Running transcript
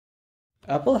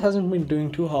Apple hasn't been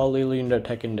doing too hot lately in the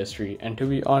tech industry, and to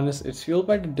be honest, it's fueled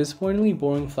by the disappointingly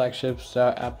boring flagships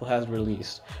that Apple has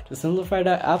released. To simplify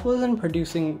that, Apple isn't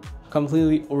producing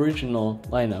completely original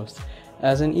lineups.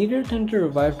 As an eager attempt to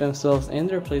revive themselves and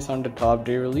their place on the top,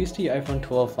 they released the iPhone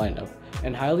 12 lineup,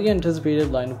 an highly anticipated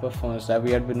lineup of phones that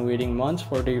we had been waiting months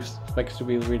for the specs to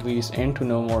be released and to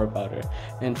know more about it.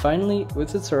 And finally,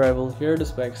 with its arrival, here are the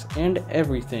specs and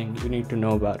everything you need to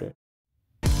know about it.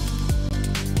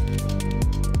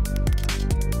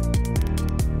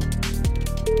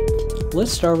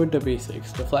 Let's start with the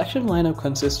basics. The flagship lineup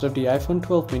consists of the iPhone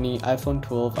 12 mini, iPhone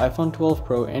 12, iPhone 12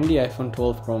 Pro, and the iPhone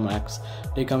 12 Pro Max.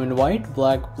 They come in white,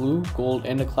 black, blue, gold,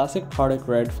 and a classic product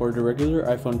red for the regular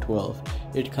iPhone 12.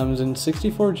 It comes in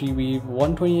 64GB,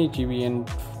 128GB, and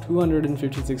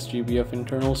 256GB of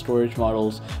internal storage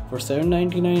models for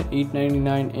 $799,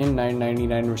 $899, and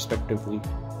 $999 respectively.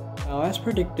 Now, as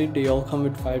predicted, they all come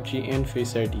with 5G and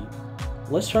Face ID.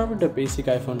 Let's start with the basic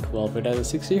iPhone 12. It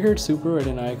has a 60Hz Super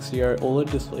Retina XDR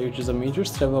OLED display, which is a major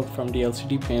step up from the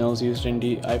LCD panels used in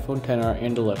the iPhone XR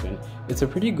and 11. It's a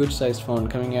pretty good sized phone,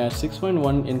 coming at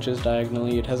 6.1 inches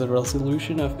diagonally. It has a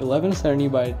resolution of 1170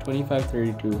 by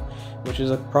 2532, which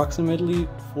is approximately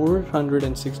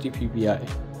 460 ppi.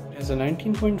 It has a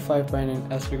 19.5 by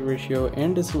 9 aspect ratio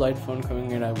and is a light phone,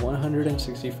 coming in at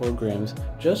 164 grams.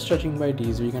 Just judging by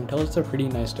these, we can tell it's a pretty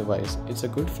nice device. It's a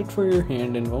good fit for your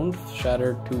hand and won't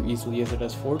shatter too easily, as it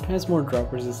has 4 times more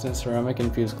drop resistant ceramic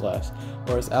infused glass,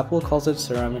 or as Apple calls it,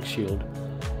 ceramic shield.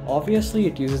 Obviously,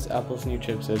 it uses Apple's new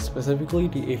chipset, specifically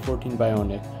the A14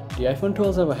 Bionic. The iPhone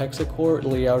 12s have a hexa-core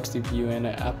layout CPU and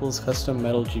Apple's custom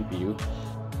metal GPU.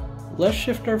 Let's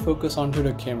shift our focus onto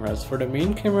the cameras. For the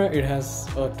main camera, it has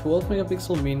a 12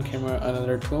 megapixel main camera,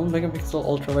 another 12 megapixel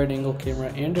ultra wide angle camera,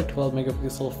 and a 12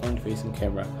 megapixel front facing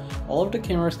camera. All of the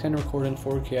cameras can record in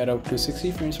 4K at up to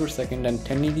 60 frames per second and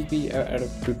 1080p at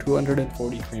up to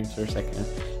 240 frames per second,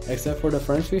 except for the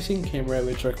front facing camera,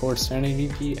 which records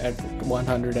 1080p at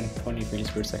 120 frames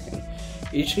per second.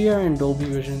 HDR and Dolby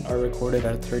Vision are recorded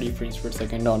at 30 frames per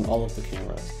second on all of the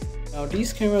cameras. Now,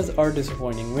 these cameras are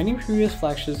disappointing. Many previous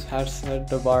flagships have set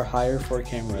the bar higher for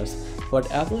cameras, but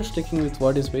Apple is sticking with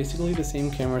what is basically the same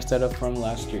camera setup from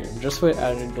last year, just with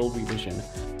added Dolby Vision.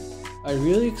 I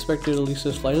really expected at least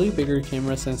a slightly bigger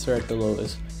camera sensor at the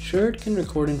lowest. Sure, it can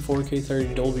record in 4K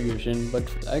 30 Dolby Vision, but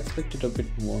I expected a bit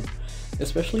more,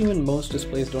 especially when most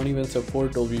displays don't even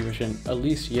support Dolby Vision, at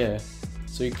least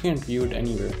so you can't view it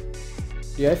anywhere.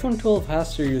 The iPhone 12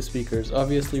 has stereo speakers,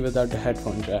 obviously without the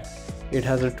headphone jack. It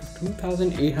has a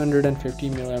 2850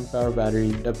 mAh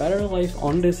battery. The battery life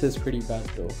on this is pretty bad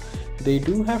though. They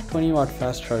do have 20W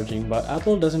fast charging, but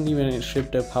Apple doesn't even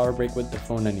ship the power brick with the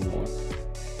phone anymore.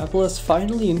 Apple has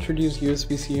finally introduced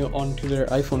USB-C onto their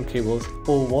iPhone cables.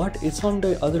 Oh what? It's on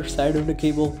the other side of the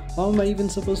cable? How am I even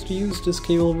supposed to use this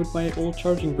cable with my old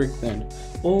charging brick then?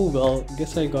 Oh well,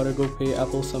 guess I gotta go pay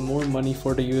Apple some more money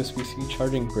for the USB-C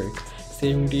charging brick.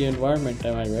 Saving the environment,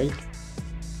 am I right?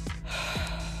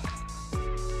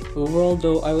 Overall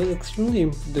though, I was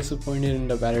extremely disappointed in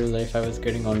the battery life I was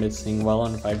getting on this thing while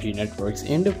on 5G networks,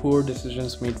 and the poor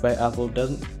decisions made by Apple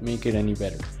doesn't make it any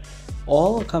better.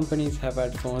 All companies have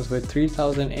had phones with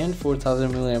 3000 and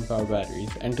 4000 mAh batteries,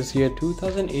 and to see a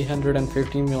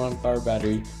 2850 mAh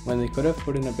battery when they could have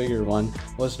put in a bigger one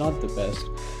was not the best.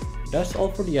 That's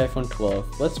all for the iPhone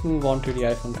 12. Let's move on to the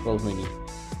iPhone 12 mini.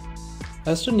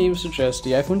 As the name suggests,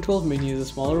 the iPhone 12 mini is a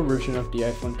smaller version of the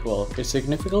iPhone 12. It's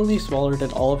significantly smaller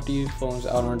than all of the phones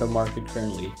out on the market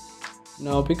currently.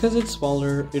 Now, because it's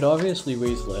smaller, it obviously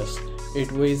weighs less.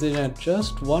 It weighs in at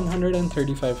just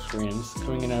 135 grams,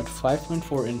 coming in at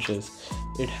 5.4 inches.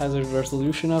 It has a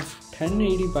resolution of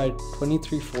 1080 by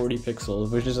 2340 pixels,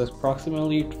 which is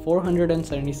approximately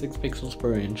 476 pixels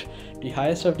per inch, the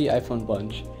highest of the iPhone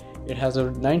bunch. It has a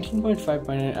 19.5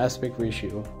 by 9 aspect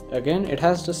ratio. Again, it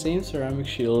has the same ceramic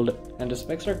shield, and the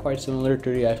specs are quite similar to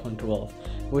the iPhone 12,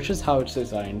 which is how it's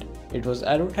designed. It was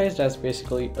advertised as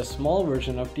basically a small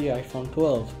version of the iPhone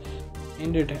 12,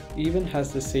 and it even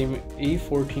has the same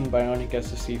A14 Bionic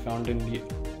SoC found in the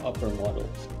upper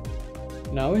models.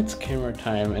 Now it's camera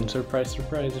time, and surprise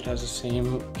surprise, it has the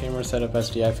same camera setup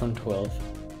as the iPhone 12.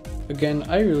 Again,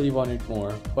 I really wanted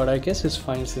more, but I guess it's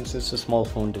fine since it's a small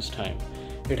phone this time.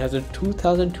 It has a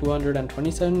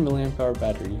 2227 mAh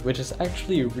battery, which is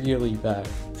actually really bad,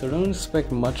 so don't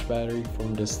expect much battery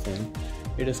from this thing.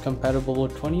 It is compatible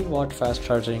with 20W fast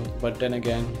charging, but then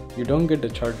again, you don't get the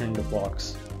charger in the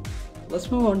box. Let's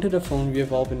move on to the phone we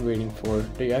have all been waiting for,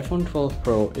 the iPhone 12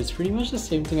 Pro. It's pretty much the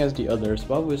same thing as the others,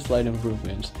 but with slight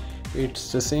improvements.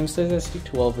 It's the same size as the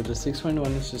 12 with a 6.1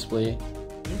 inch display,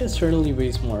 and it certainly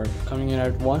weighs more, coming in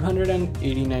at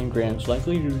 189 grams,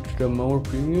 likely due to the more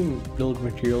premium build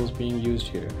materials being used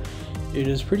here. It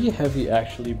is pretty heavy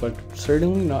actually, but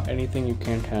certainly not anything you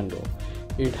can't handle.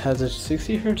 It has a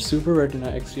 60Hz Super Retina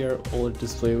XDR OLED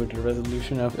display with a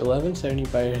resolution of 1170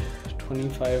 by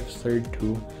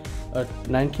 2532, a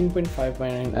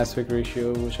 19.5:9 aspect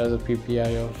ratio which has a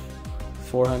PPI of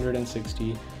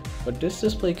 460, but this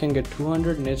display can get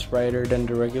 200 nits brighter than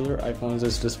the regular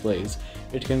iPhone's displays.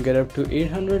 It can get up to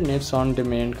 800 nits on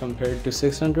demand compared to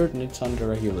 600 nits on the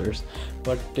regulars,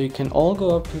 but they can all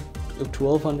go up to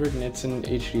 1200 nits in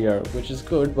HDR, which is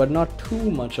good but not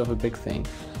too much of a big thing.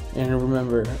 And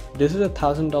remember, this is a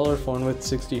 $1,000 phone with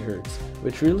 60Hz,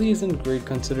 which really isn't great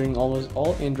considering almost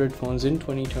all Android phones in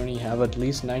 2020 have at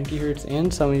least 90Hz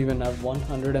and some even have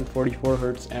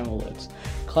 144Hz AMOLEDs.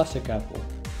 Classic Apple.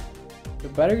 The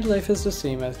battery life is the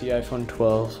same as the iPhone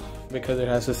 12 because it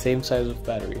has the same size of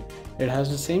battery. It has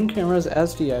the same cameras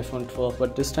as the iPhone 12,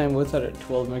 but this time with a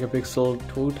 12 megapixel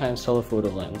 2x telephoto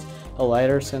lens, a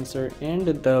LiDAR sensor, and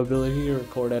the ability to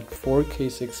record at 4K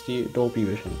 60 Dolby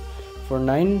Vision. For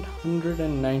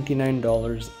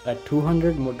 $999 at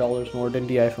 $200 more than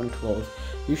the iPhone 12,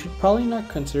 you should probably not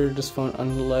consider this phone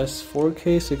unless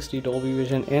 4K 60 Dolby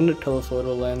Vision and a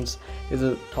telephoto lens is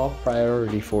a top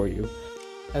priority for you,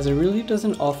 as it really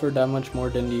doesn't offer that much more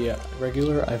than the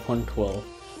regular iPhone 12,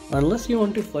 unless you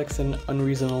want to flex an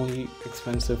unreasonably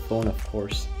expensive phone, of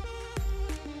course.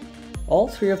 All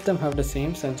three of them have the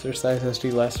same sensor size as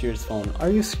the last year's phone. Are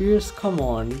you serious? Come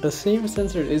on, the same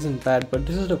sensor isn't bad, but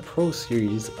this is the Pro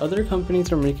series. Other companies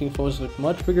are making phones with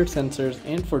much bigger sensors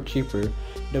and for cheaper.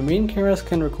 The main cameras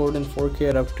can record in 4K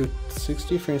at up to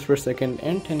 60 frames per second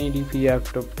and 1080p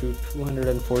at up to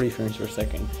 240 frames per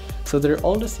second. So they're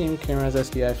all the same cameras as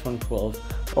the iPhone 12.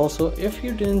 Also, if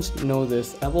you didn't know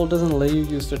this, Apple doesn't let you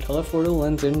use the telephoto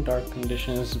lens in dark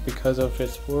conditions because of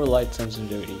its poor light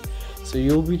sensitivity. So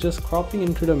you'll be just cropping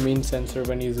into the main sensor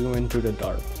when you zoom into the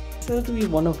dark. It's certainly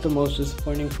one of the most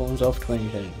disappointing phones of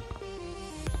 2010.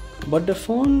 But the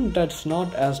phone that's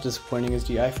not as disappointing is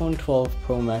the iPhone 12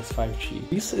 Pro Max 5G.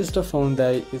 This is the phone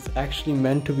that is actually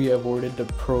meant to be awarded the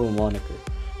Pro moniker.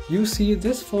 You see,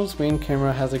 this phone's main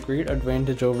camera has a great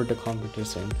advantage over the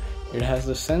competition. It has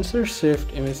the sensor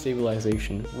shift image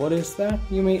stabilization. What is that,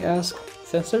 you may ask?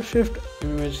 Sensor shift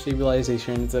image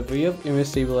stabilization is a way of image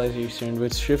stabilization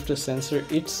which shifts the sensor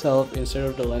itself instead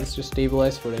of the lens to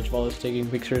stabilize footage while it's taking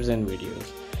pictures and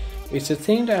videos. It's a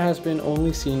thing that has been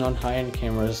only seen on high-end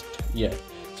cameras yet,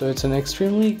 so it's an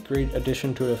extremely great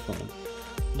addition to the phone.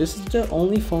 This is the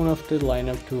only phone of the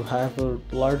lineup to have a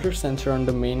larger sensor on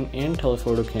the main and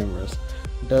telephoto cameras.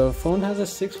 The phone has a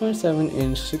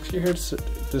 6.7-inch 60Hz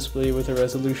display with a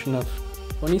resolution of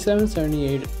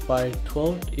 2778 by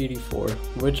 1284,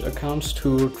 which accounts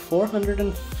to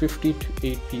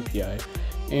 458 ppi,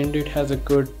 and it has a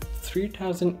good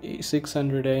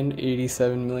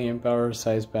 3687 mAh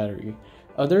size battery.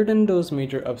 Other than those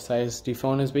major upsides, the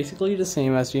phone is basically the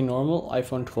same as the normal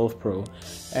iPhone 12 Pro,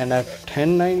 and at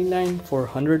 $1099 for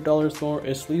 $100 more,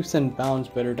 it sleeps and bounds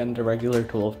better than the regular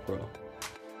 12 Pro.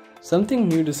 Something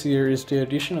new this year is the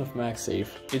addition of MagSafe.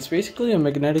 It's basically a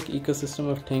magnetic ecosystem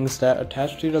of things that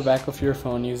attach to the back of your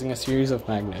phone using a series of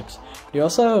magnets. They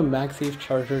also have a MagSafe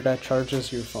charger that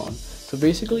charges your phone. So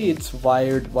basically it's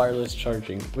wired wireless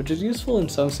charging, which is useful in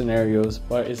some scenarios,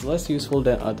 but is less useful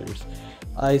than others.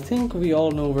 I think we all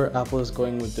know where Apple is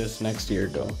going with this next year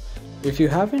though. If you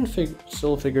haven't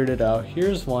still figured it out,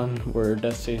 here's one word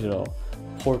that says it all: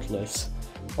 portless.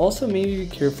 Also, maybe be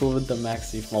careful with the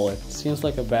MagSafe wallet. Seems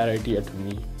like a bad idea to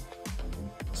me.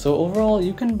 So overall,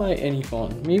 you can buy any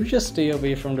phone. Maybe just stay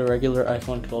away from the regular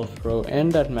iPhone 12 Pro and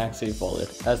that MagSafe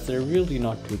wallet, as they're really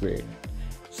not too great.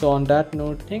 So on that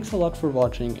note, thanks a lot for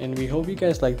watching, and we hope you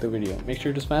guys liked the video. Make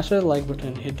sure to smash that like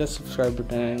button, hit that subscribe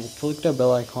button, and click the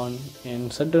bell icon,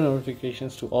 and set the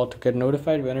notifications to all to get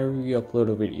notified whenever we upload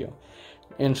a video.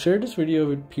 And share this video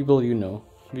with people you know.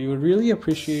 We would really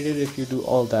appreciate it if you do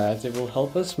all that, as it will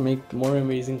help us make more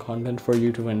amazing content for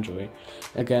you to enjoy.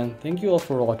 Again, thank you all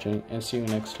for watching, and see you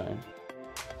next time.